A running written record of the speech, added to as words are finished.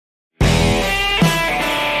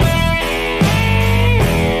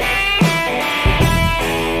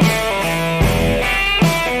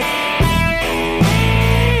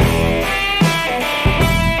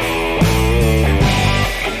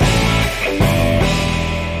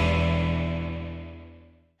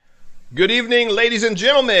Good evening, ladies and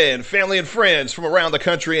gentlemen, family and friends from around the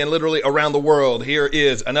country and literally around the world. Here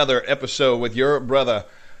is another episode with your brother,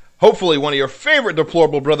 hopefully one of your favorite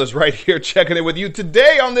deplorable brothers right here, checking in with you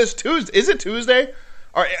today on this Tuesday. Is it Tuesday?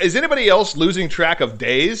 Or is anybody else losing track of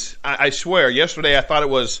days? I swear, yesterday I thought it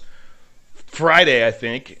was Friday, I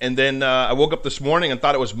think, and then I woke up this morning and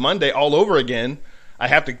thought it was Monday all over again. I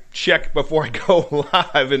have to check before I go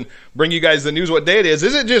live and bring you guys the news what day it is.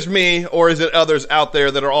 Is it just me, or is it others out there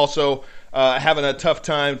that are also having a tough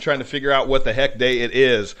time trying to figure out what the heck day it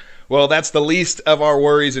is? Well, that's the least of our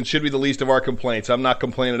worries and should be the least of our complaints. I'm not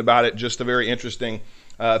complaining about it, just a very interesting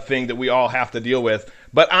thing that we all have to deal with.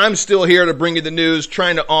 But I'm still here to bring you the news,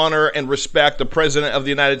 trying to honor and respect the President of the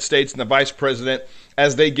United States and the Vice President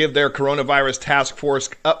as they give their coronavirus task force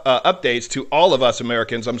updates to all of us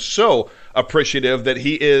Americans. I'm so appreciative that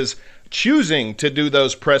he is choosing to do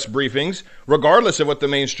those press briefings, regardless of what the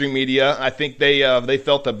mainstream media. I think they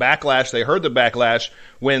felt the backlash. They heard the backlash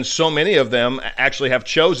when so many of them actually have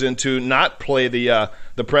chosen to not play the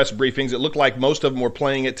press briefings. It looked like most of them were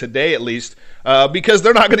playing it today, at least, because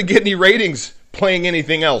they're not going to get any ratings playing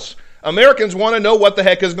anything else. Americans want to know what the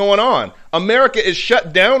heck is going on. America is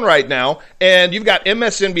shut down right now, and you've got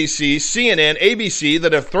MSNBC, CNN, ABC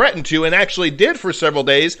that have threatened to, and actually did for several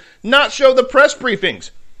days, not show the press briefings.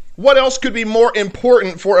 What else could be more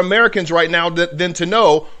important for Americans right now than to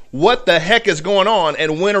know what the heck is going on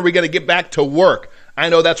and when are we going to get back to work? I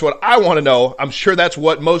know that's what I want to know. I'm sure that's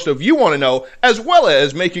what most of you want to know, as well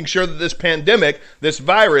as making sure that this pandemic, this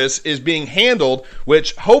virus, is being handled,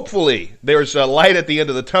 which hopefully there's a light at the end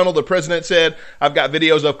of the tunnel. The president said, I've got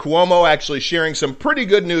videos of Cuomo actually sharing some pretty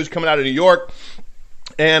good news coming out of New York.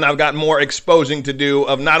 And I've got more exposing to do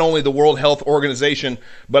of not only the World Health Organization,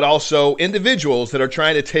 but also individuals that are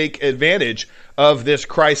trying to take advantage of this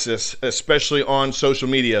crisis, especially on social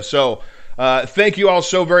media. So thank you all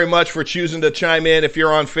so very much for choosing to chime in. If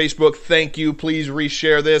you're on Facebook, thank you. Please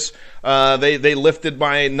reshare this. They lifted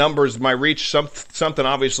my numbers, my reach. Something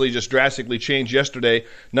obviously just drastically changed yesterday.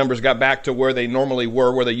 Numbers got back to where they normally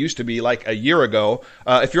were, where they used to be like a year ago.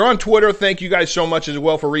 If you're on Twitter, thank you guys so much as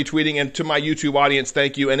well for retweeting. And to my YouTube audience,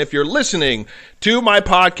 thank you. And if you're listening to my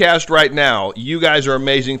podcast right now, you guys are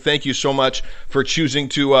amazing. Thank you so much for choosing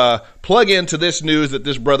to plug into this news that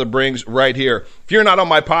this brother brings right here. If you're not on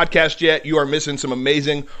my podcast yet, you are missing some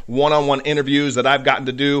amazing one-on-one interviews that I've gotten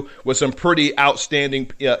to do with some pretty outstanding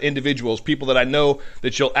individuals, people that I know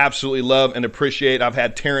that you'll absolutely love and appreciate. I've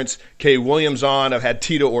had Terrence K. Williams on. I've had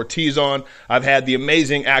Tito Ortiz on. I've had the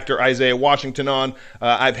amazing actor Isaiah Washington on.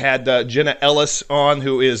 I've had Jenna Ellis on,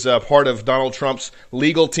 who is part of Donald Trump's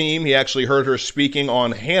legal team. He actually heard her speaking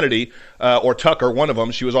on Hannity or Tucker, one of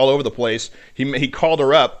them. She was all over the place. He called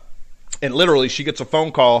her up. And literally, she gets a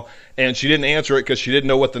phone call, and she didn't answer it because she didn't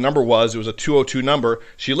know what the number was. It was a 202 number.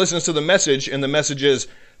 She listens to the message, and the message is,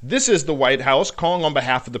 "This is the White House calling on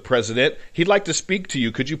behalf of the president. He'd like to speak to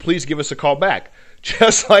you. Could you please give us a call back?"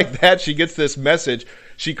 Just like that, she gets this message.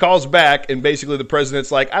 She calls back, and basically the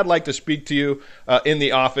president's like, "I'd like to speak to you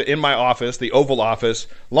in my office, the Oval Office."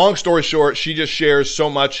 Long story short, she just shares so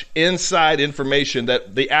much inside information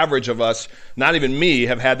that the average of us, not even me,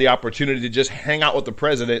 have had the opportunity to just hang out with the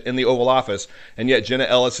president in the Oval Office. And yet Jenna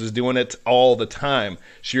Ellis is doing it all the time.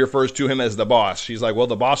 She refers to him as the boss. She's like, "Well,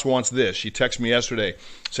 the boss wants this." She texted me yesterday,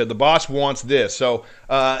 said the boss wants this. So,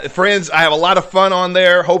 friends, I have a lot of fun on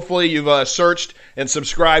there. Hopefully you've searched and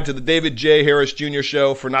subscribed to the David J. Harris Jr.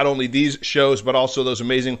 Show for not only these shows, but also those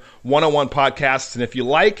amazing one-on-one podcasts. And if you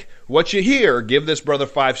like what you hear, give this brother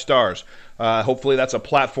 5 stars. Hopefully that's a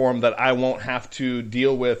platform that I won't have to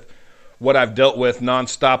deal with what I've dealt with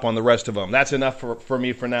nonstop on the rest of them. That's enough for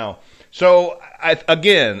me for now. So,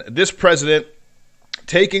 again, this president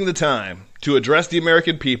taking the time to address the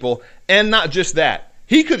American people, and not just that.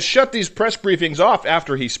 He could shut these press briefings off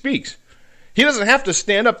after he speaks. He doesn't have to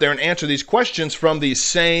stand up there and answer these questions from these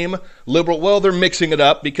same liberal. Well, they're mixing it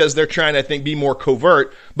up because they're trying to, I think, be more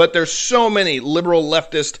covert. But there's so many liberal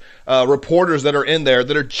leftist reporters that are in there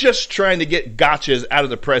that are just trying to get gotchas out of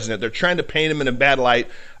the president. They're trying to paint him in a bad light.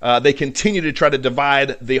 They continue to try to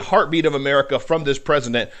divide the heartbeat of America from this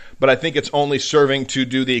president. But I think it's only serving to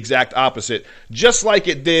do the exact opposite, just like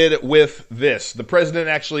it did with this. The president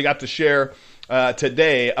actually got to share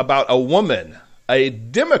today about a woman, a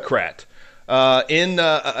Democrat,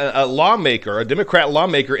 a lawmaker, a Democrat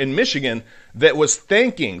lawmaker in Michigan that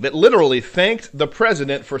literally thanked the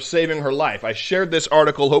president for saving her life. I shared this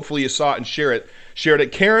article. Hopefully you saw it and shared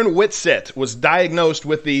it. Karen Whitsett was diagnosed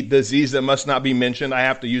with the disease that must not be mentioned. I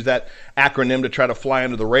have to use that acronym to try to fly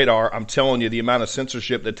under the radar. I'm telling you, the amount of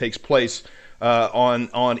censorship that takes place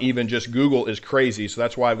on even just Google is crazy. So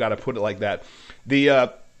that's why I've got to put it like that.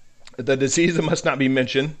 The disease that must not be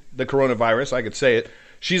mentioned, the coronavirus, I could say it.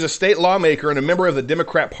 She's a state lawmaker and a member of the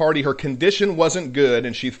Democrat Party. Her condition wasn't good,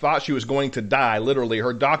 and she thought she was going to die, literally.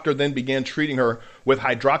 Her doctor then began treating her with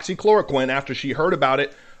hydroxychloroquine after she heard about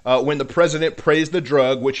it when the president praised the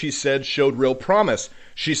drug, which he said showed real promise.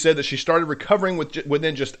 She said that she started recovering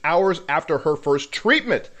within just hours after her first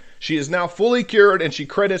treatment. She is now fully cured, and she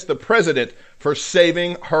credits the president for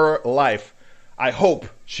saving her life. I hope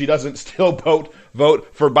she doesn't still vote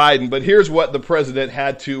for Biden. But here's what the president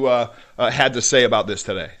had to say about this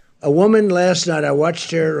today. A woman last night, I watched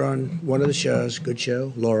her on one of the shows, good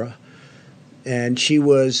show, Laura, and she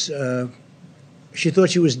thought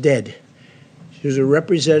she was dead. She was a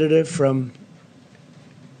representative from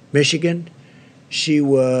Michigan. She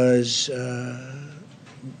was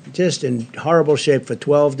just in horrible shape for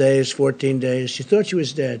 12 days, 14 days. She thought she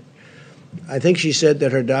was dead. I think she said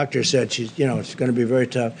that her doctor said it's going to be very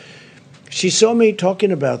tough. She saw me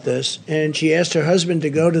talking about this, and she asked her husband to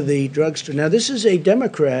go to the drugstore. Now, this is a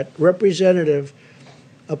Democrat representative,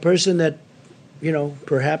 a person that,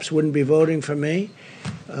 perhaps wouldn't be voting for me.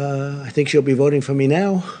 I think she'll be voting for me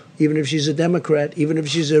now, even if she's a Democrat, even if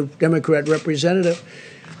she's a Democrat representative.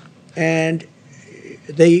 And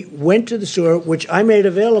they went to the store, which I made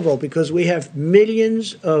available because we have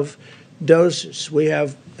millions of doses. We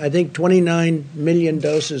have, I think, 29 million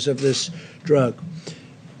doses of this drug.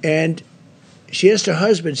 And she asked her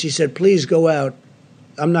husband, she said, please go out.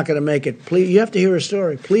 I'm not going to make it. Please, you have to hear her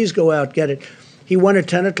story. Please go out, get it. He went at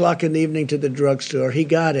 10 o'clock in the evening to the drugstore. He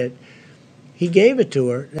got it. He gave it to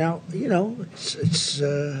her. Now, it's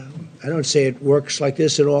I don't say it works like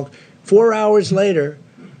this at all. 4 hours later,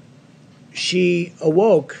 she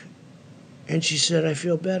awoke, and she said, I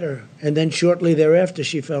feel better. And then shortly thereafter,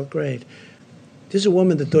 she felt great. This is a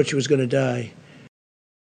woman that thought she was going to die.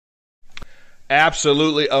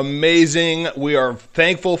 Absolutely amazing. We are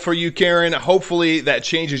thankful for you, Karen. Hopefully that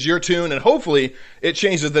changes your tune, and hopefully it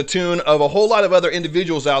changes the tune of a whole lot of other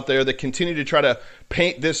individuals out there that continue to try to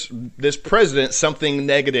paint this president something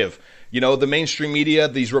negative. The mainstream media,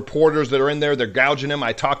 these reporters that are in there, they're gouging him.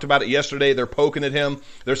 I talked about it yesterday. They're poking at him.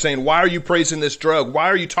 They're saying, why are you praising this drug? Why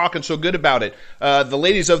are you talking so good about it? The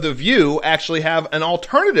ladies of The View actually have an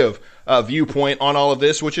alternative viewpoint on all of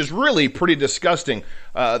this, which is really pretty disgusting.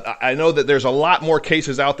 I know that there's a lot more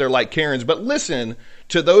cases out there like Karen's, but listen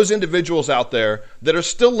to those individuals out there that are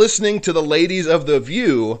still listening to the ladies of The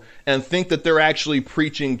View and think that they're actually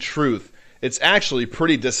preaching truth. It's actually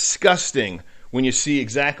pretty disgusting when you see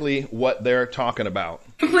exactly what they're talking about.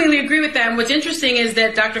 Completely agree with that. And what's interesting is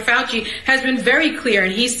that Dr. Fauci has been very clear,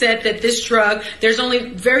 and he said that this drug, there's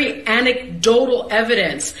only very anecdotal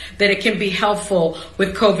evidence that it can be helpful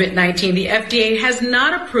with COVID-19. The FDA has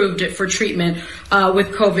not approved it for treatment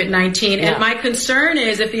with COVID-19. Yeah. And my concern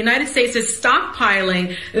is if the United States is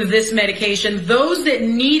stockpiling this medication, those that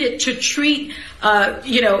need it to treat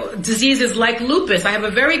diseases like lupus. I have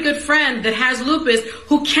a very good friend that has lupus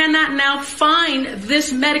who cannot now find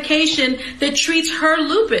this medication that treats her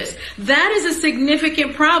lupus. That is a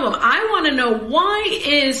significant problem. I want to know, why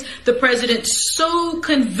is the president so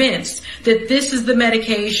convinced that this is the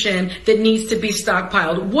medication that needs to be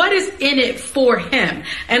stockpiled? What is in it for him?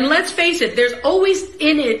 And let's face it, there's always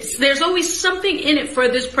something in it for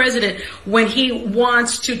this president when he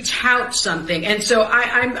wants to tout something. And so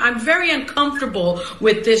I'm very uncomfortable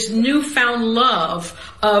with this newfound love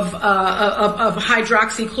of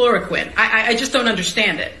hydroxychloroquine. I just don't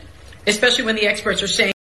understand it, especially when the experts are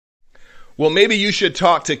saying. Well, maybe you should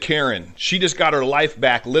talk to Karen. She just got her life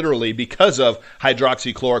back literally because of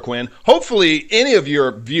hydroxychloroquine. Hopefully, any of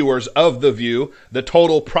your viewers of The View, the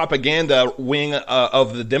total propaganda wing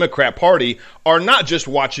of the Democrat Party, are not just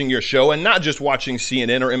watching your show and not just watching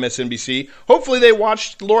CNN or MSNBC. Hopefully, they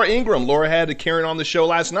watched Laura Ingraham. Laura had Karen on the show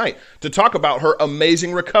last night to talk about her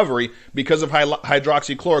amazing recovery because of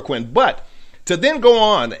hydroxychloroquine. But to then go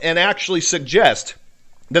on and actually suggest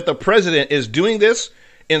that the president is doing this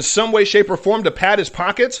in some way, shape, or form to pad his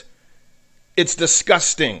pockets, it's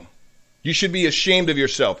disgusting. You should be ashamed of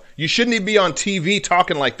yourself. You shouldn't even be on TV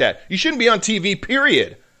talking like that. You shouldn't be on TV,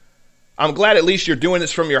 period. I'm glad at least you're doing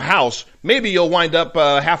this from your house. Maybe you'll wind up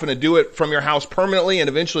having to do it from your house permanently, and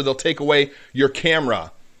eventually they'll take away your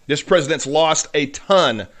camera. This president's lost a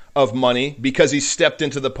ton of money because he stepped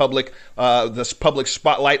into the public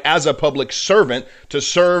spotlight as a public servant to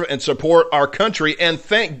serve and support our country, and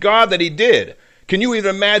thank God that he did. Can you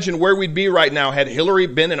even imagine where we'd be right now had Hillary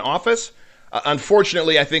been in office?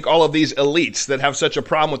 Unfortunately, I think all of these elites that have such a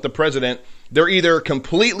problem with the president, they're either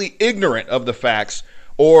completely ignorant of the facts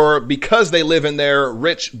or because they live in their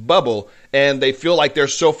rich bubble and they feel like they're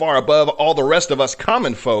so far above all the rest of us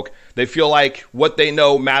common folk, they feel like what they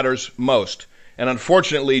know matters most. And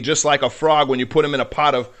unfortunately, just like a frog, when you put him in a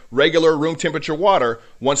pot of regular room temperature water,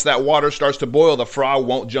 once that water starts to boil, the frog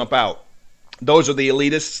won't jump out. Those are the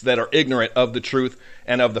elitists that are ignorant of the truth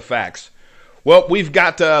and of the facts. Well, we've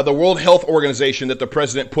got the World Health Organization that the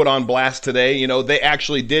president put on blast today. You know, they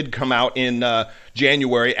actually did come out in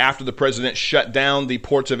January after the president shut down the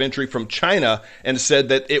ports of entry from China and said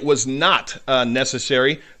that it was not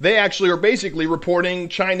necessary. They actually are basically reporting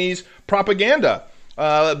Chinese propaganda.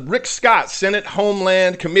 Rick Scott, Senate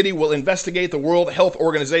Homeland Committee will investigate the World Health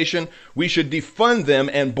Organization. We should defund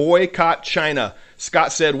them and boycott China.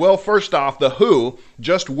 Scott said, well, first off, the WHO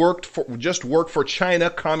just worked for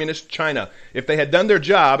China, communist China. If they had done their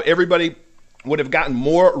job, everybody would have gotten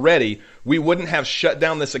more ready. We wouldn't have shut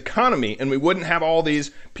down this economy, and we wouldn't have all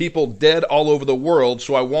these people dead all over the world.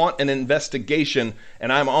 So I want an investigation,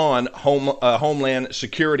 and I'm on Homeland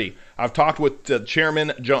Security. I've talked with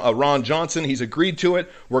Chairman Ron Johnson. He's agreed to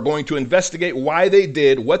it. We're going to investigate why they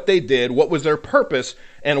did, what was their purpose,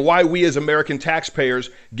 and why we as American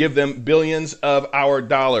taxpayers give them billions of our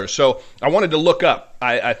dollars. So I wanted to look up.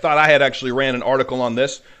 I thought I had actually ran an article on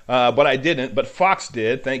this, but I didn't. But Fox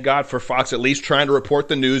did. Thank God for Fox at least trying to report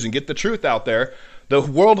the news and get the truth out there. The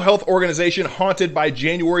World Health Organization haunted by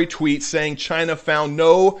January tweets saying China found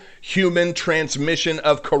no human transmission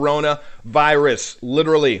of coronavirus.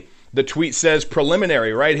 Literally. The tweet says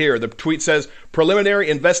preliminary, right here. The tweet says preliminary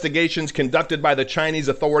investigations conducted by the Chinese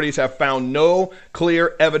authorities have found no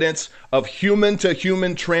clear evidence of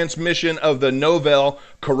human-to-human transmission of the novel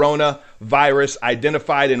coronavirus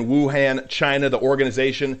identified in Wuhan, China, the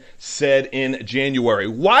organization said in January.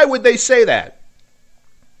 Why would they say that?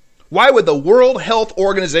 Why would the World Health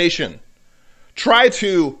Organization try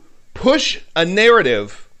to push a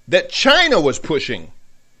narrative that China was pushing?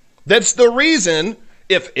 That's the reason.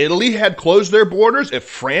 If Italy had closed their borders, if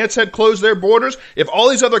France had closed their borders, if all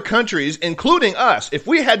these other countries, including us, if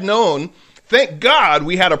we had known, thank God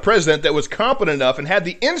we had a president that was competent enough and had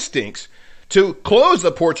the instincts to close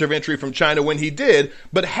the ports of entry from China when he did,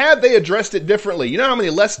 but had they addressed it differently, you know how many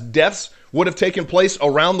less deaths would have taken place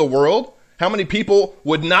around the world? How many people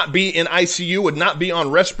would not be in ICU, would not be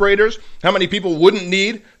on respirators? How many people wouldn't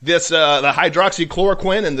need this the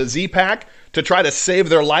hydroxychloroquine and the Z-Pack to try to save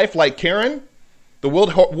their life like Karen? The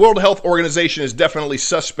World Health Organization is definitely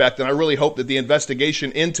suspect, and I really hope that the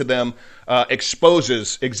investigation into them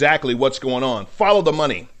exposes exactly what's going on. Follow the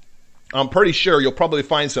money. I'm pretty sure you'll probably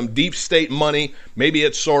find some deep state money. Maybe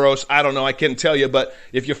it's Soros. I don't know. I can't tell you. But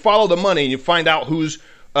if you follow the money and you find out who's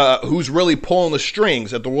really pulling the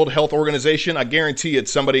strings at the World Health Organization, I guarantee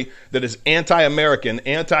it's somebody that is anti-American,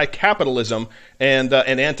 anti-capitalism, and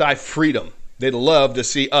anti-freedom. They'd love to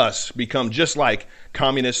see us become just like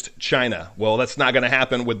communist China. Well, that's not going to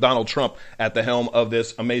happen with Donald Trump at the helm of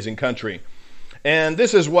this amazing country. And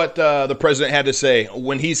this is what the president had to say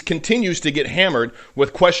when he continues to get hammered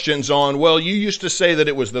with questions on, well, you used to say that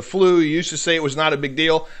it was the flu. You used to say it was not a big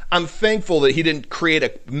deal. I'm thankful that he didn't create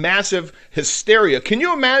a massive hysteria. Can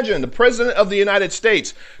you imagine the president of the United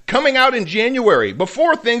States coming out in January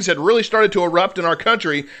before things had really started to erupt in our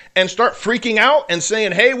country and start freaking out and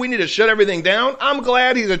saying, hey, we need to shut everything down? I'm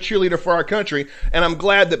glad he's a cheerleader for our country. And I'm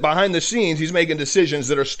glad that behind the scenes, he's making decisions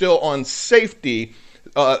that are still on safety,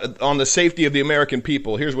 on the safety of the American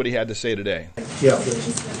people. Here's what he had to say today. Yeah.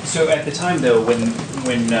 So at the time, though,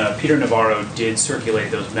 when Peter Navarro did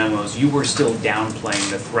circulate those memos, you were still downplaying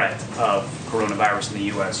the threat of coronavirus in the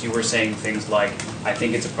U.S. You were saying things like, I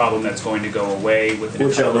think it's a problem that's going to go away within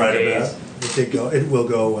a couple of days. It will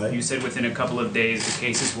go away. You said within a couple of days the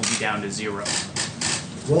cases will be down to zero.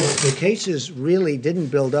 Well, the cases really didn't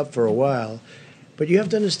build up for a while. But you have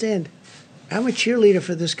to understand, I'm a cheerleader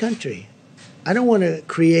for this country. I don't want to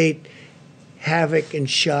create havoc and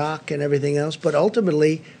shock and everything else, but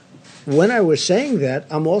ultimately, when I was saying that,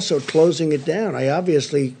 I'm also closing it down. I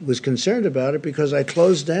obviously was concerned about it because I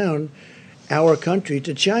closed down our country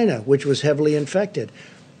to China, which was heavily infected.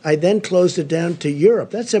 I then closed it down to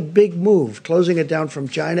Europe. That's a big move, closing it down from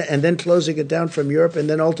China and then closing it down from Europe and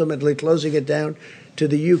then ultimately closing it down to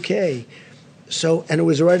the UK. So, and it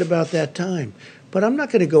was right about that time. But I'm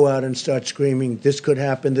not going to go out and start screaming, this could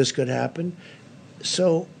happen, this could happen.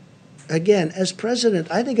 So, again, as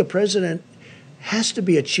president, I think a president has to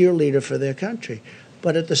be a cheerleader for their country.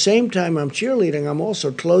 But at the same time I'm cheerleading, I'm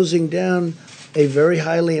also closing down a very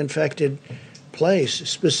highly infected place,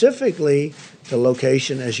 specifically the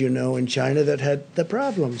location, as you know, in China that had the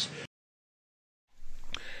problems.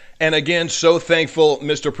 And again, so thankful,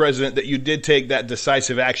 Mr. President, that you did take that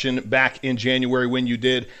decisive action back in January when you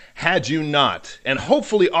did. Had you not, and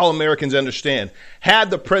hopefully all Americans understand,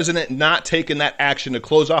 had the president not taken that action to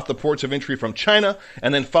close off the ports of entry from China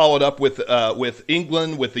and then followed up with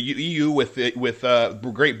England, with the EU, with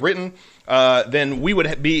Great Britain, then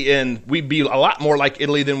we'd be a lot more like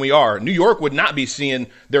Italy than we are. New York would not be seeing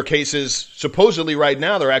their cases. Supposedly right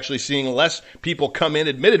now, they're actually seeing less people come in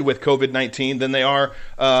admitted with COVID-19 than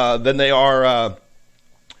they are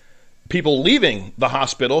people leaving the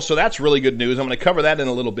hospital. So that's really good news. I'm going to cover that in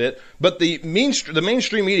a little bit. But the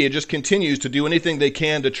mainstream media just continues to do anything they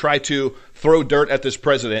can to try to throw dirt at this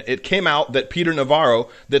president. It came out that Peter Navarro,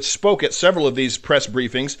 that spoke at several of these press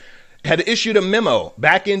briefings, had issued a memo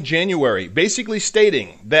back in January basically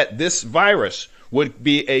stating that this virus would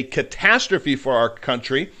be a catastrophe for our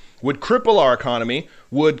country, would cripple our economy,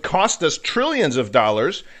 would cost us trillions of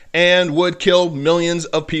dollars, and would kill millions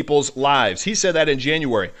of people's lives. He said that in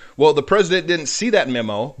January. Well, the president didn't see that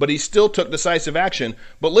memo, but he still took decisive action.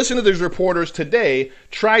 But listen to these reporters today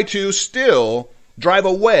try to still drive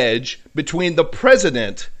a wedge between the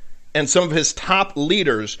president and some of his top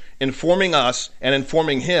leaders informing us and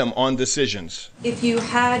informing him on decisions. If you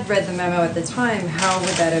had read the memo at the time, how would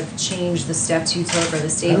that have changed the steps you took or the I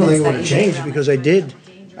statements don't think it that would have you made? changed because I did.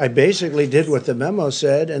 I basically did what the memo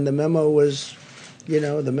said, and the memo was,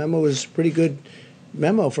 the memo was pretty good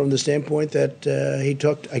memo from the standpoint that he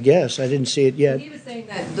took, I guess. I didn't see it yet. He was saying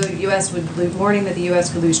that the U.S. warning that the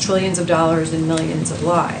U.S. could lose trillions of dollars and millions of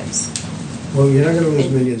lives. Well, you're not going to lose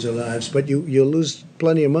millions of lives, but you'll lose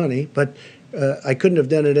plenty of money. But I couldn't have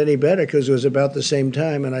done it any better because it was about the same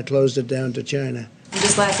time, and I closed it down to China. And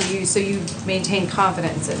just lastly, so you maintain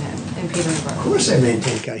confidence in him, in Peter Navarro? Of course I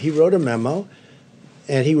maintain confidence. He wrote a memo,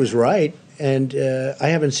 and he was right. And I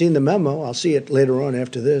haven't seen the memo. I'll see it later on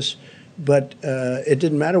after this. But it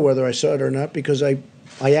didn't matter whether I saw it or not because I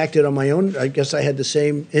acted on my own. I guess I had the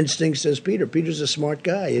same instincts as Peter. Peter's a smart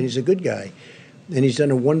guy, and he's a good guy. And he's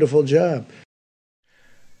done a wonderful job.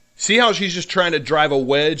 See how she's just trying to drive a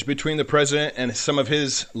wedge between the president and some of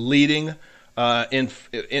his leading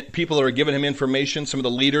people that are giving him information, some of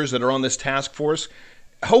the leaders that are on this task force.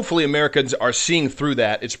 Hopefully Americans are seeing through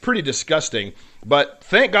that. It's pretty disgusting. But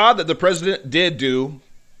thank God that the president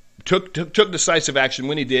took decisive action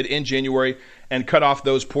when he did in January and cut off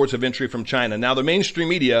those ports of entry from China. Now, the mainstream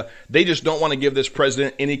media, they just don't want to give this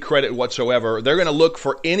president any credit whatsoever. They're going to look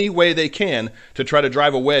for any way they can to try to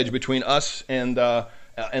drive a wedge between us and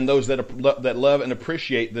those that love and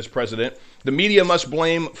appreciate this president. The media must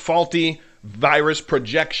blame faulty virus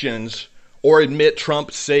projections or admit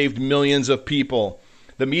Trump saved millions of people.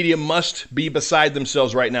 The media must be beside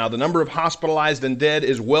themselves right now. The number of hospitalized and dead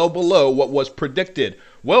is well below what was predicted,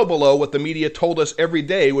 well below what the media told us every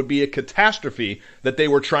day would be a catastrophe that they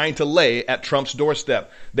were trying to lay at Trump's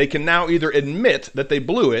doorstep. They can now either admit that they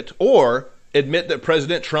blew it or admit that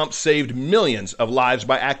President Trump saved millions of lives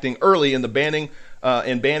by acting early in the banning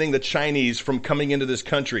the Chinese from coming into this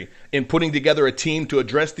country, in putting together a team to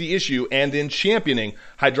address the issue, and in championing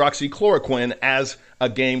hydroxychloroquine as a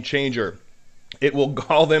game changer. It will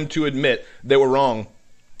gall them to admit they were wrong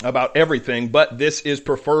about everything, but this is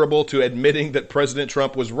preferable to admitting that President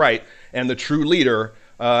Trump was right and the true leader,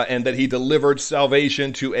 and that he delivered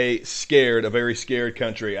salvation to a very scared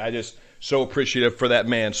country. I just so appreciative for that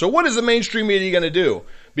man. So what is the mainstream media going to do?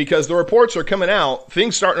 Because the reports are coming out,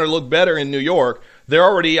 things starting to look better in New York. They're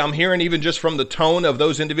already, I'm hearing even just from the tone of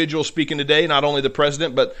those individuals speaking today, not only the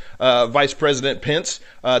president, but Vice President Pence,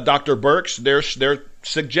 Dr. Birx, they're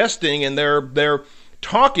suggesting and they're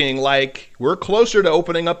talking like we're closer to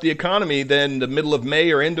opening up the economy than the middle of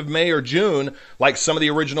May or end of May or June, like some of the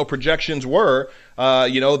original projections were.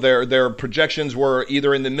 Their projections were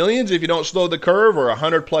either in the millions if you don't slow the curve, or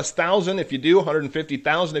 100,000+ if you do,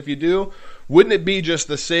 150,000 if you do. Wouldn't it be just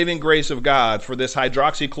the saving grace of God for this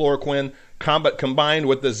hydroxychloroquine combined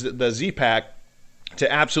with the Z-Pack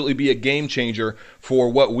to absolutely be a game changer for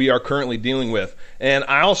what we are currently dealing with? And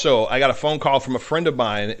I got a phone call from a friend of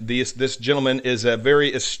mine. This gentleman is a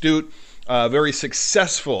very astute, very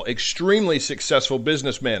successful, extremely successful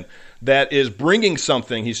businessman that is bringing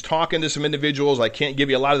something. He's talking to some individuals. I can't give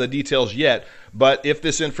you a lot of the details yet, but if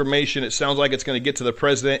this information, it sounds like it's going to get to the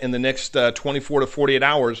president in the next 24 to 48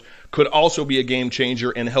 hours, could also be a game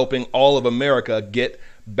changer in helping all of America get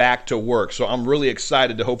back to work. So I'm really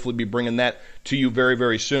excited to hopefully be bringing that to you very,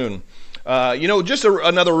 very soon. Just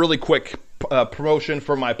another really quick promotion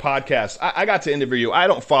for my podcast. I got to interview. I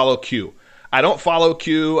don't follow Q.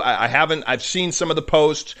 I haven't. I've seen some of the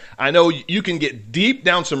posts. I know you can get deep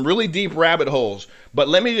down some really deep rabbit holes, but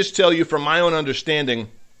let me just tell you from my own understanding,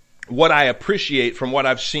 what I appreciate from what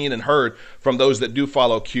I've seen and heard from those that do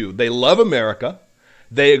follow Q. They love America.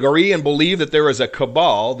 They agree and believe that there is a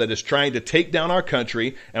cabal that is trying to take down our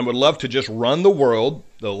country and would love to just run the world,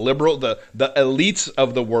 the elites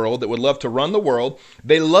of the world that would love to run the world.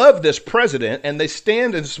 They love this president, and they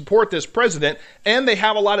stand and support this president, and they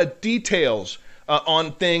have a lot of details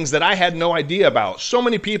on things that I had no idea about. So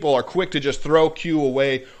many people are quick to just throw Q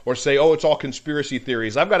away or say, oh, it's all conspiracy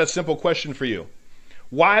theories. I've got a simple question for you.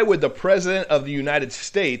 Why would the president of the United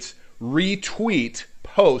States retweet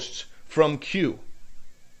posts from Q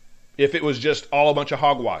if it was just all a bunch of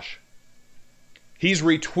hogwash? He's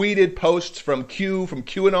retweeted posts from Q, from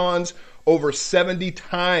QAnons, over 70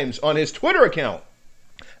 times on his Twitter account.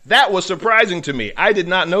 That was surprising to me. I did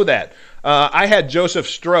not know that. I had Joseph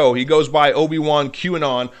Stroh, he goes by Obi-Wan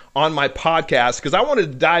QAnon, on my podcast because I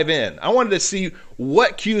wanted to dive in. I wanted to see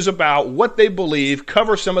what Q's about, what they believe,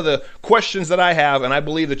 cover some of the questions that I have, and I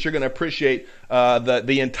believe that you're going to appreciate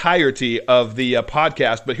the entirety of the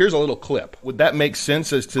podcast. But here's a little clip. Would that make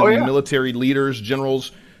sense as to the military leaders,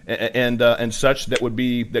 generals, and such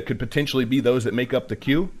that could potentially be those that make up the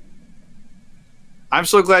Q? I'm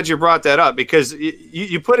so glad you brought that up because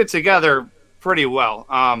you put it together pretty well.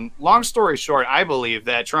 Long story short, I believe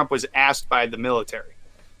that Trump was asked by the military,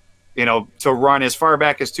 to run as far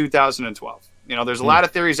back as 2012. There's a lot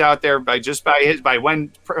of theories out there by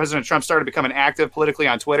when President Trump started becoming active politically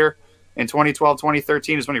on Twitter in 2012,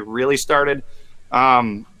 2013 is when he really started,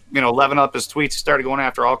 leveling up his tweets. He started going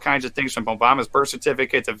after all kinds of things from Obama's birth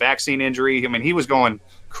certificate to vaccine injury. I mean, he was going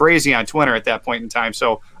crazy on Twitter at that point in time.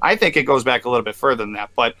 So I think it goes back a little bit further than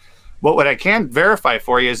that. But what I can verify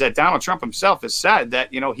for you is that Donald Trump himself has said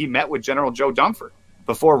that, he met with General Joe Dunford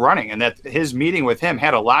before running and that his meeting with him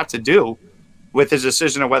had a lot to do with his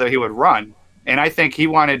decision of whether he would run. And I think he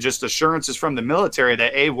wanted just assurances from the military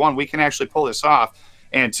that one, we can actually pull this off.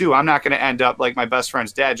 And two, I'm not going to end up like my best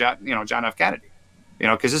friend's dad, John F. Kennedy,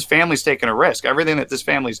 because his family's taking a risk. Everything that this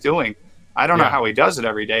family's doing, I don't know how he does it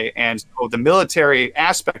every day. And so the military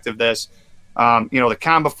aspect of this, the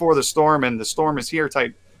calm before the storm and the storm is here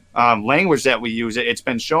type language that we use, it's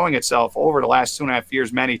been showing itself over the last 2.5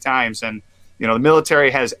 years many times. And, the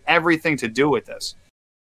military has everything to do with this.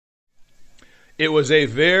 It was a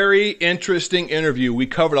very interesting interview. We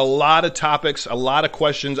covered a lot of topics, a lot of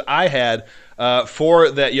questions I had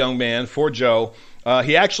for that young man, for Joe.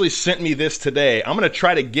 He actually sent me this today. I'm going to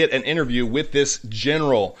try to get an interview with this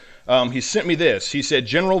general. He sent me this. He said,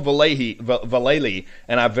 General Vallely,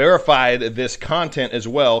 and I verified this content as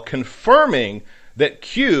well, confirming that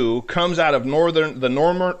Q comes out of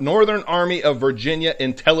the Northern Army of Virginia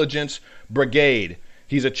Intelligence Brigade.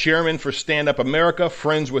 He's a chairman for Stand Up America,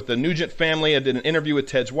 friends with the Nugent family. I did an interview with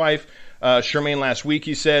Ted's wife, Charmaine, last week.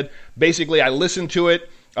 He said, basically, I listened to it.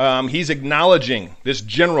 He's acknowledging, this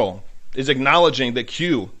general is acknowledging that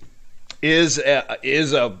Q is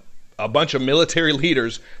a bunch of military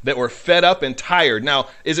leaders that were fed up and tired. Now,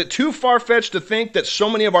 is it too far-fetched to think that so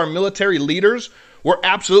many of our military leaders were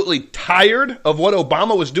absolutely tired of what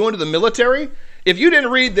Obama was doing to the military? If you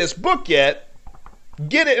didn't read this book yet,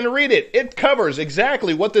 get it and read it. It covers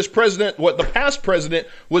exactly what the past president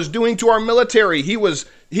was doing to our military. He was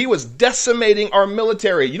decimating our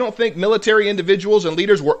military. You don't think military individuals and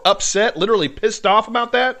leaders were upset, literally pissed off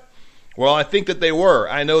about that? Well, I think that they were.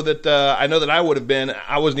 I know that I would have been.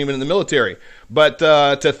 I wasn't even in the military. But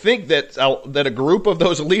to think that a group of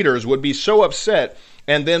those leaders would be so upset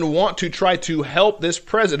and then want to try to help this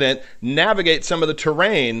president navigate some of the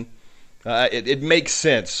terrain, it makes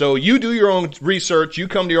sense. So you do your own research, you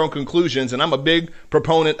come to your own conclusions, and I'm a big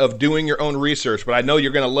proponent of doing your own research, but I know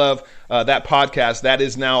you're going to love that podcast. That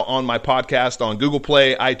is now on my podcast on Google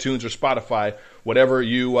Play, iTunes, or Spotify, whatever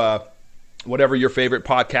your favorite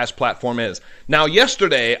podcast platform is. Now,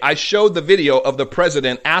 yesterday, I showed the video of the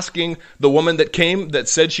president asking the woman that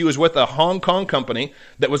said she was with a Hong Kong company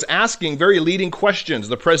that was asking very leading questions.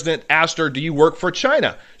 The president asked her, do you work for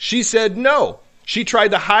China? She said no. She tried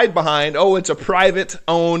to hide behind, it's a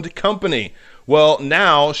private-owned company. Well,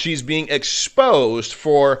 now she's being exposed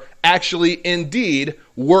for actually, indeed,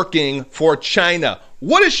 working for China.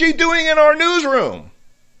 What is she doing in our newsroom?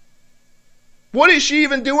 What is she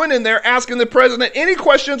even doing in there asking the president any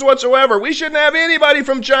questions whatsoever? We shouldn't have anybody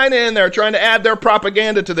from China in there trying to add their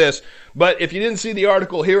propaganda to this. But if you didn't see the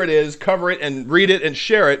article, here it is. Cover it and read it and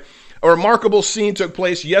share it. A remarkable scene took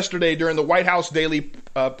place yesterday during the White House daily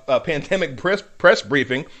pandemic press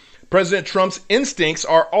briefing. President Trump's instincts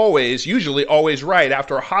are usually always right.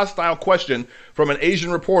 After a hostile question from an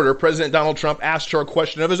Asian reporter, President Donald Trump asked her a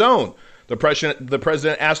question of his own. The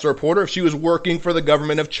president asked the reporter if she was working for the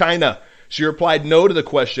government of China. She replied no to the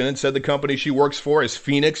question and said the company she works for is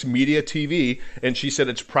Phoenix Media TV, and she said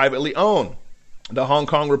it's privately owned. The Hong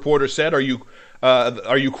Kong reporter said, are you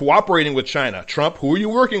cooperating with China? Trump, who are you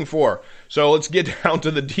working for? So let's get down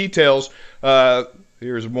to the details.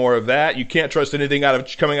 Here's more of that. You can't trust anything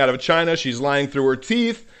coming out of China. She's lying through her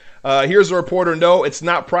teeth. Here's the reporter. No, it's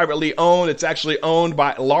not privately owned. It's actually owned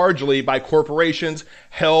largely by corporations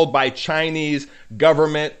held by Chinese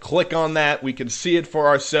government. Click on that. We can see it for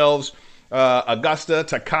ourselves. Augusta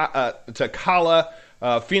Takala,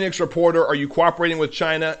 Phoenix reporter, are you cooperating with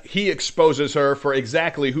China? He exposes her for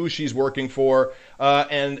exactly who she's working for.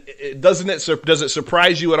 And does it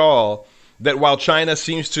surprise you at all that while China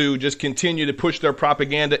seems to just continue to push their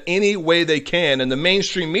propaganda any way they can, and the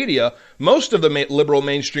mainstream media, most of the liberal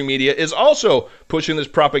mainstream media is also pushing this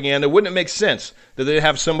propaganda, wouldn't it make sense that they'd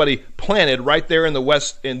have somebody planted right there in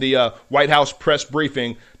the White House press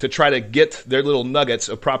briefing to try to get their little nuggets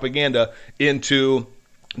of propaganda into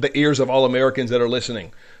the ears of all Americans that are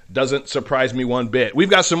listening? Doesn't surprise me one bit. We've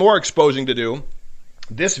got some more exposing to do.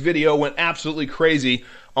 This video went absolutely crazy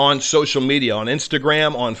on social media, on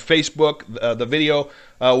Instagram, on Facebook. The video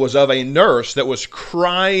was of a nurse that was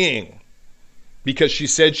crying because she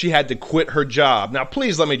said she had to quit her job. Now,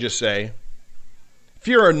 please let me just say, if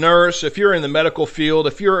you're a nurse, if you're in the medical field,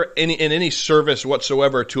 if you're in any service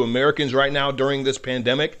whatsoever to Americans right now during this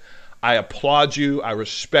pandemic, I applaud you, I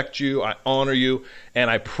respect you, I honor you, and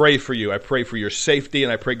I pray for you. I pray for your safety,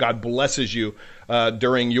 and I pray God blesses you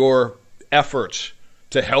during your efforts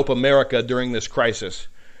to help America during this crisis.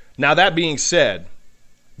 Now, that being said,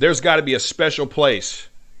 there's got to be a special place,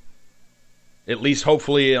 at least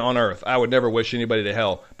hopefully on earth. I would never wish anybody to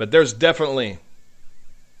hell, but there's definitely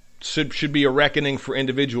should be a reckoning for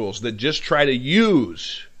individuals that just try to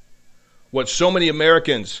use what so many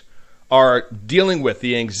Americans are dealing with,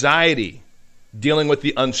 the anxiety, dealing with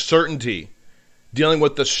the uncertainty, dealing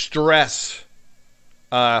with the stress.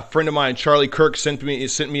 A friend of mine, Charlie Kirk, sent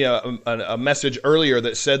me a message earlier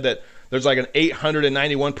that said that there's like an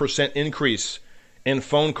 891% increase in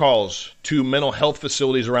phone calls to mental health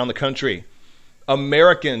facilities around the country.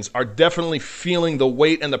 Americans are definitely feeling the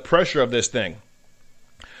weight and the pressure of this thing.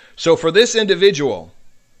 So for this individual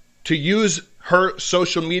to use her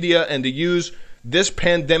social media and to use this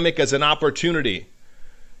pandemic as an opportunity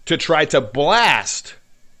to try to blast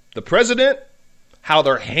the president, how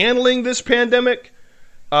they're handling this pandemic,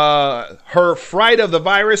 her fright of the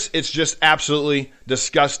virus, it's just absolutely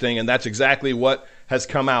disgusting, and that's exactly what has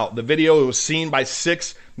come out. The video was seen by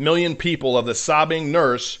 6 million people of the sobbing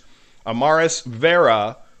nurse, Amaris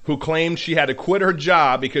Vera, who claimed she had to quit her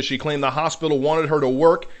job because she claimed the hospital wanted her to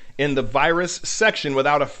work in the virus section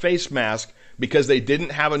without a face mask because they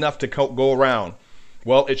didn't have enough to go around.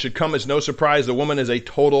 Well, it should come as no surprise the woman is a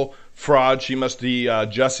total fraud. She must be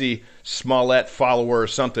Jussie Smollett follower or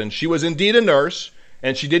something. She was indeed a nurse,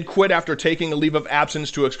 and she did quit after taking a leave of absence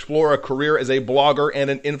to explore a career as a blogger and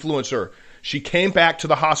an influencer. She came back to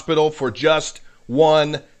the hospital for just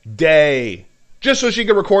 1 day, just so she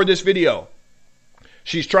could record this video.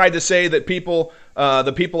 She's tried to say that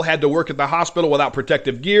the people had to work at the hospital without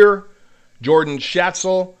protective gear. Jordan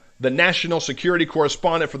Schatzel, the national security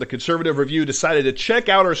correspondent for the Conservative Review, decided to check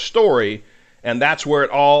out her story, and that's where it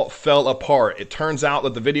all fell apart. It turns out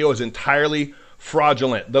that the video is entirely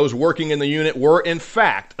fraudulent. Those working in the unit were, in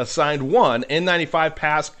fact, assigned one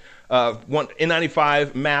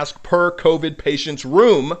N95 mask per COVID patient's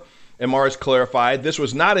room. Amaris clarified this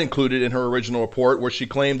was not included in her original report, where she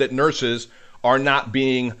claimed that nurses are not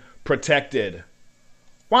being protected.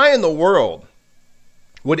 Why in the world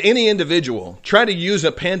would any individual try to use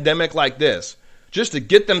a pandemic like this just to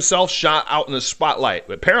get themselves shot out in the spotlight?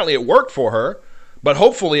 Apparently it worked for her, but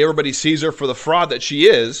hopefully everybody sees her for the fraud that she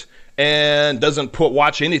is and doesn't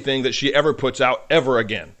watch anything that she ever puts out ever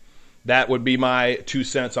again. That would be my 2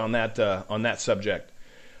 cents on that subject.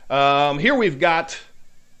 Here we've got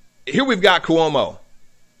Cuomo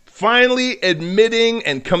finally admitting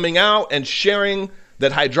and coming out and sharing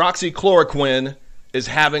that hydroxychloroquine is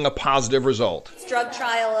having a positive result. Drug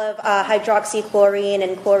trial of hydroxychloroquine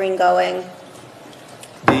and chlorine going.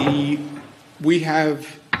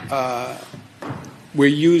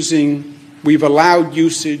 We've allowed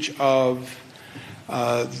usage of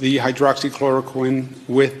the hydroxychloroquine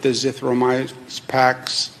with the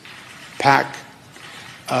zithromycin pack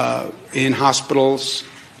in hospitals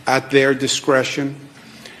at their discretion.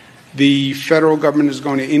 The federal government is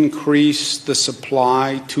going to increase the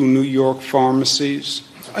supply to New York pharmacies.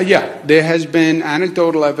 There has been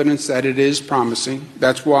anecdotal evidence that it is promising.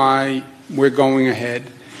 That's why we're going ahead.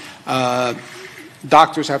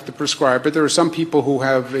 doctors have to prescribe it. There are some people who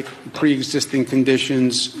have pre-existing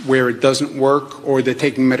conditions where it doesn't work, or they're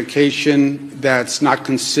taking medication that's not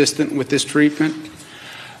consistent with this treatment.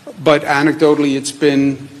 But anecdotally, it's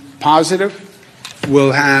been positive.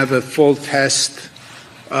 We'll have a full test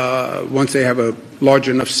once they have a large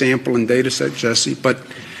enough sample and data set, Jussie. But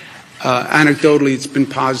anecdotally, it's been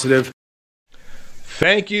positive.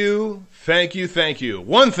 Thank you.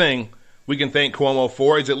 One thing we can thank Cuomo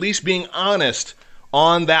for is at least being honest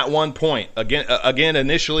on that one point. Again,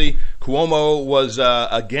 initially, Cuomo was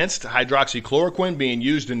against hydroxychloroquine being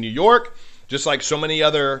used in New York, just like so many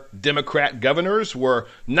other Democrat governors were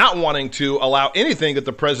not wanting to allow anything that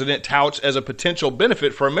the president touts as a potential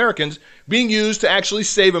benefit for Americans being used to actually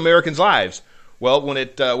save Americans' lives. Well,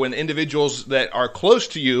 when individuals that are close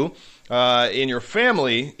to you, in your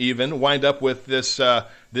family even, wind up with this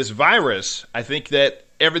virus, I think that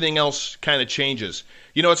everything else kind of changes.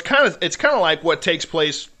 You know, it's kind of like what takes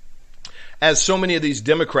place as so many of these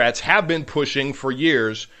Democrats have been pushing for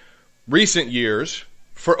recent years,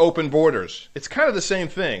 for open borders. It's kind of the same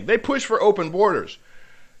thing. They push for open borders.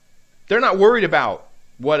 They're not worried about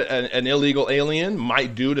what an illegal alien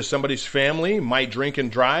might do to somebody's family, might drink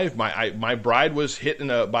and drive. My bride was hit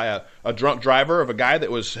by a drunk driver of a guy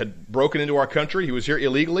that had broken into our country. He was here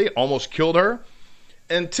illegally, almost killed her.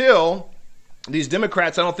 Until these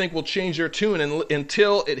Democrats, I don't think, will change their tune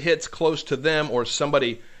until it hits close to them or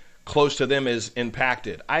somebody close to them is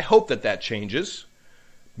impacted. I hope that changes.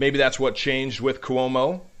 Maybe that's what changed with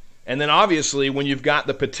Cuomo. And then obviously when you've got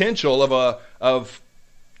the potential of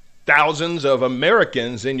thousands of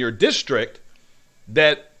Americans in your district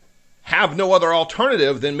that have no other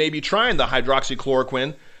alternative than maybe trying the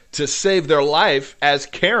hydroxychloroquine to save their life, as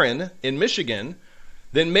Karen in Michigan,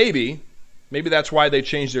 then maybe that's why they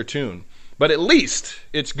changed their tune. But at least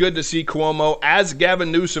it's good to see Cuomo, as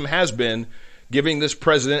Gavin Newsom has been, giving this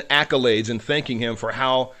president accolades and thanking him for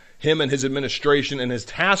how him and his administration and his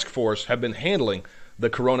task force have been handling the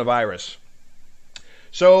coronavirus.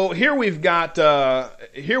 So here we've got the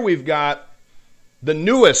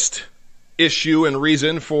newest issue and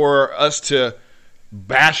reason for us to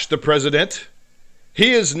bash the president.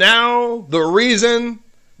 He is now the reason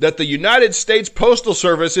that the United States Postal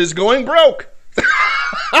Service is going broke.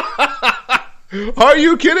 Are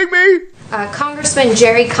you kidding me? Congressman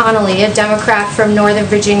Jerry Connolly, a Democrat from Northern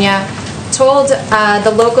Virginia, told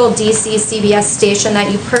the local DC CBS station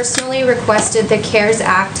that you personally requested the CARES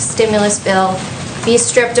Act stimulus bill be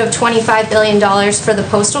stripped of $25 billion for the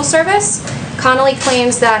Postal Service. Connolly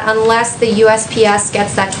claims that unless the USPS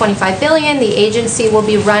gets that $25 billion, the agency will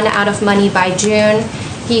be run out of money by June.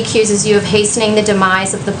 He accuses you of hastening the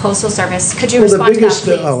demise of the Postal Service. Could you respond to that,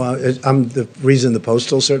 please? I'm the reason the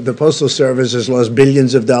Postal Service has lost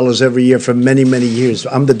billions of dollars every year for many, many years.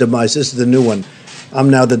 I'm the demise. This is the new one.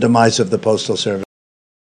 I'm now the demise of the Postal Service.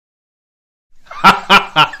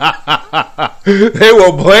 They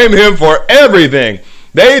will blame him for everything.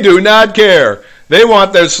 They do not care. They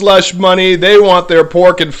want their slush money. They want their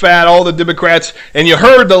pork and fat, all the Democrats. And you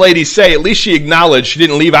heard the lady say, at least she acknowledged, she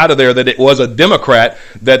didn't leave out of there that it was a Democrat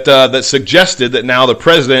that suggested that now the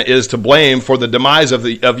president is to blame for the demise of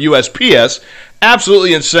USPS.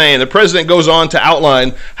 Absolutely insane. The president goes on to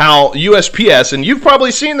outline how USPS, and you've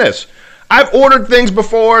probably seen this. I've ordered things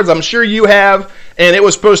before, as I'm sure you have, and it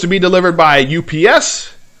was supposed to be delivered by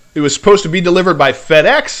UPS. It was supposed to be delivered by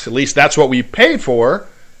FedEx. At least that's what we paid for.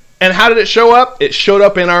 And how did it show up? It showed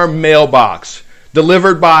up in our mailbox,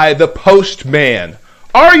 delivered by the postman.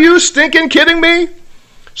 Are you stinking kidding me?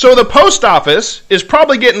 So the post office is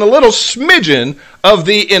probably getting a little smidgen of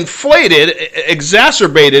the inflated,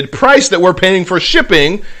 exacerbated price that we're paying for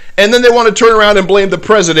shipping, and then they want to turn around and blame the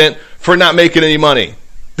president for not making any money.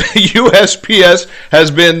 The USPS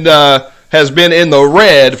has been in the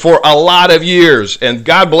red for a lot of years, and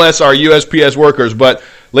God bless our USPS workers, but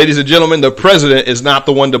ladies and gentlemen, the president is not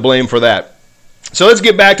the one to blame for that. So let's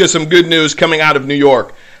get back to some good news coming out of New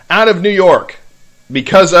York. Out of New York,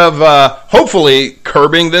 because of hopefully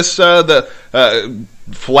curbing this,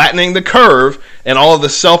 flattening the curve and all of the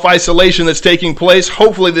self-isolation that's taking place,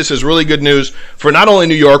 hopefully this is really good news for not only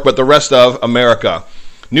New York, but the rest of America.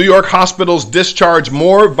 New York hospitals discharge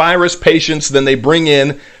more virus patients than they bring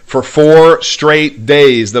in for 4 straight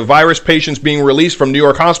days. The virus patients being released from New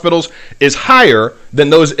York hospitals is higher than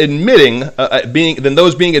those being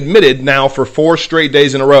admitted now for 4 straight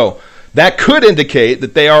days in a row. That could indicate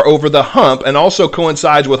that they are over the hump, and also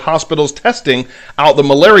coincides with hospitals testing out the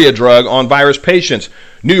malaria drug on virus patients.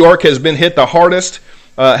 New York has been hit the hardest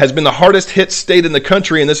has been the hardest hit state in the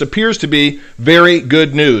country, and this appears to be very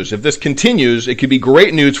good news. If this continues, it could be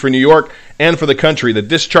great news for New York and for the country. The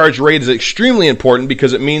discharge rate is extremely important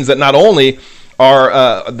because it means that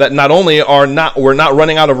we're not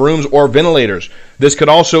running out of rooms or ventilators. This could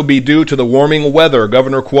also be due to the warming weather.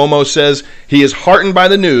 Governor Cuomo says he is heartened by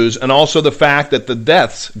the news and also the fact that the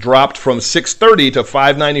deaths dropped from 630 to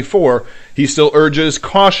 594. He still urges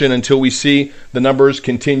caution until we see the numbers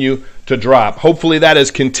continue to drop. Hopefully that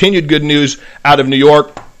is continued good news out of New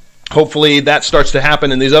York. Hopefully that starts to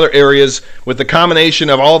happen in these other areas with the combination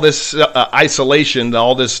of all this isolation,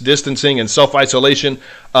 all this distancing and self-isolation,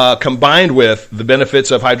 combined with the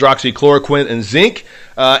benefits of hydroxychloroquine and zinc.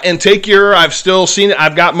 And I've still seen it.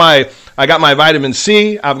 I got my vitamin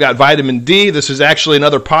C. I've got vitamin D. This is actually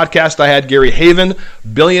another podcast I had. Gary Haven,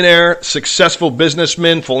 billionaire, successful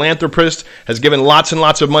businessman, philanthropist, has given lots and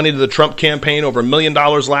lots of money to the Trump campaign, over $1 million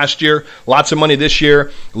last year, lots of money this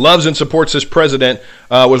year, loves and supports this president,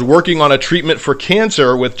 was working on a treatment for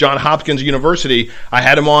cancer with Johns Hopkins University. I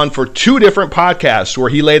had him on for 2 different podcasts where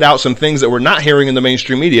he laid out some things that we're not hearing in the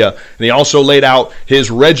mainstream media, and he also laid out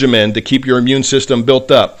his regimen to keep your immune system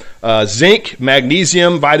built up. Zinc,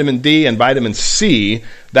 magnesium, vitamin D, and vitamin C.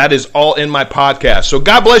 That is all in my podcast. So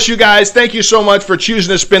God bless you guys. Thank you so much for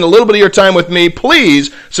choosing to spend a little bit of your time with me.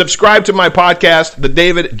 Please subscribe to my podcast, The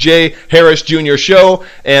David J. Harris Jr. Show.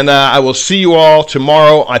 And I will see you all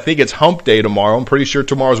tomorrow. I think it's hump day tomorrow. I'm pretty sure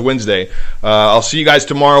tomorrow's Wednesday. I'll see you guys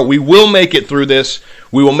tomorrow. We will make it through this.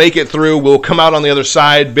 We will make it through. We'll come out on the other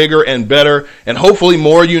side bigger and better and hopefully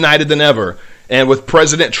more united than ever. And with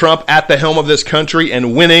President Trump at the helm of this country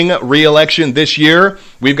and winning re-election this year,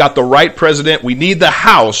 we've got the right president. We need the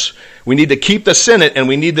House. We need to keep the Senate, and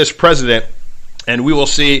we need this president. And we will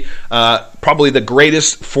see probably the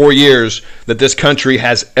greatest 4 years that this country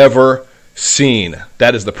has ever seen.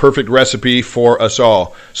 That is the perfect recipe for us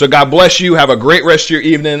all. So God bless you. Have a great rest of your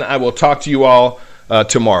evening. I will talk to you all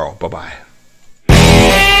tomorrow. Bye-bye.